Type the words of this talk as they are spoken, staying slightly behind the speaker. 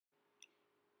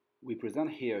We present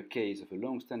here a case of a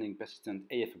long-standing persistent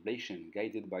AF ablation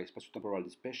guided by spatio-temporal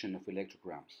dispersion of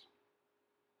electrograms.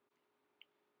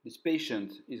 This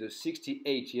patient is a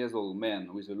 68-year-old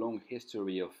man with a long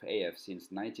history of AF since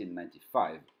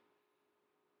 1995.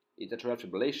 His atrial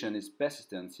fibrillation is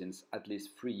persistent since at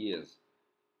least 3 years.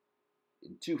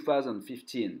 In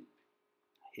 2015,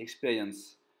 he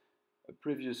experienced a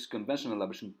previous conventional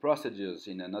ablation procedures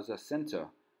in another center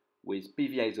with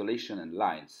PV isolation and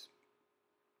lines.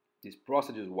 This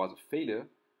procedure was a failure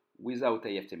without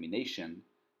AF termination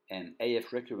and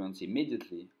AF recurrence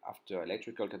immediately after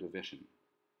electrical cardioversion.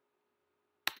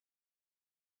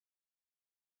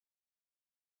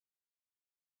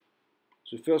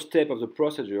 The first step of the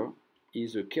procedure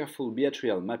is a careful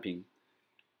biatrial mapping.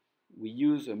 We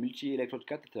use a multi-electrode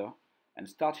catheter and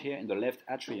start here in the left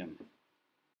atrium.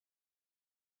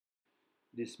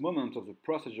 This moment of the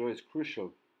procedure is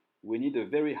crucial. We need a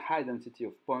very high density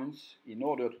of points in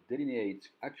order to delineate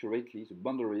accurately the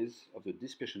boundaries of the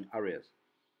dispersion areas.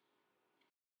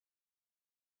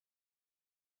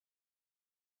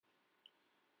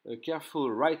 A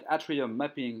careful right atrium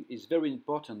mapping is very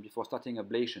important before starting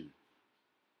ablation.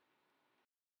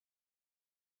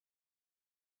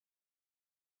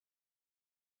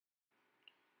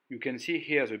 You can see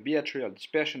here the biatrial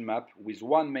dispersion map with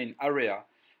one main area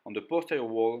on the posterior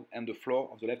wall and the floor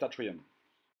of the left atrium.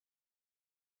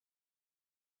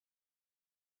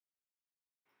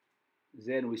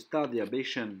 Then we start the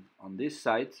ablation on this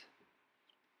site.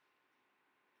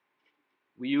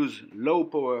 We use low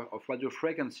power of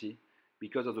radiofrequency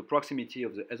because of the proximity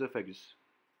of the esophagus.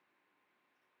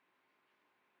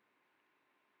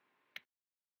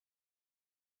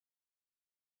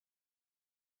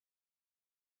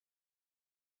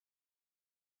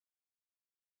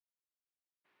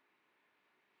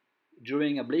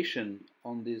 During ablation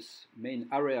on this main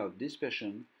area of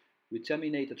dispersion, we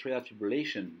terminate atrial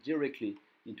fibrillation directly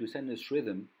into sinus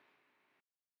rhythm.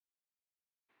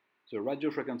 The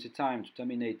radiofrequency time to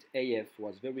terminate AF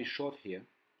was very short here,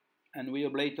 and we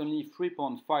ablate only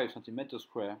 3.5 cm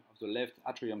square of the left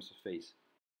atrium surface.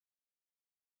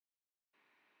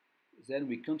 Then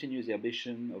we continue the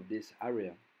ablation of this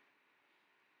area.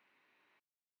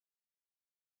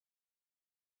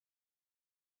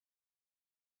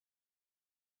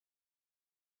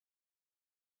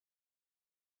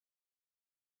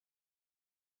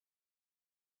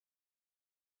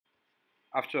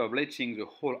 After ablating the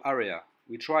whole area,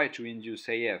 we try to induce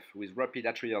AF with rapid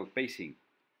atrial pacing.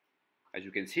 As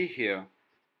you can see here,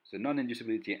 the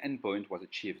non-inducibility endpoint was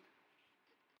achieved.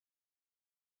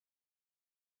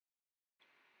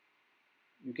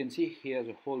 You can see here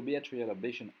the whole biatrial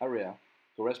ablation area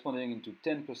corresponding to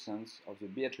 10% of the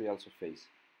biatrial surface.